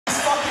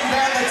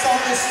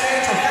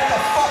stage or get the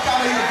fuck out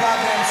of your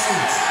goddamn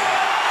seats.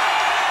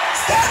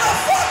 Stand the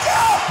fuck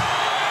up!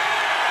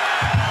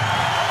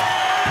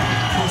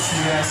 Pussy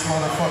ass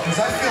motherfuckers.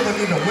 I feel the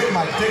need to whip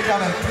my dick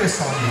out and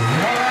piss on you, you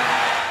know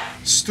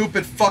that?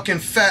 Stupid fucking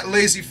fat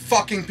lazy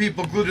fucking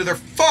people glued to their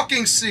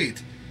fucking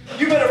seat.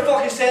 You better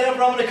fucking stand up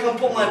or I'm gonna come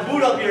put my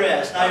boot up your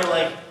ass. Now you're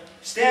like,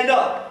 stand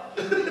up.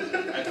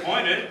 I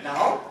pointed.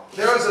 Now?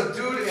 There was a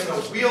dude in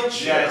a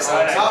wheelchair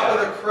on top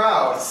of the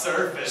crowd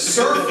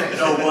surfing.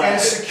 No way.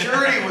 And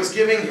security was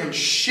giving him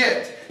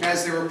shit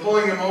as they were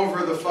pulling him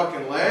over the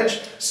fucking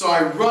ledge. So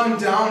I run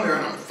down there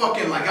and I'm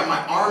fucking, I got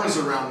my arms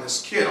around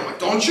this kid. I'm like,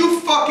 don't you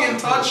fucking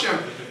touch him.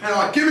 And I'm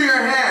like, give me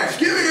your hand,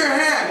 give me your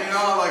hand. You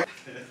know, like,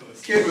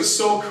 this kid was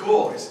so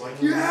cool. He's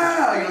like,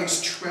 yeah. You know,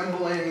 he's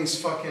trembling,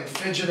 he's fucking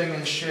fidgeting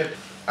and shit.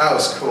 That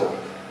was cool.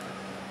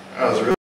 That was really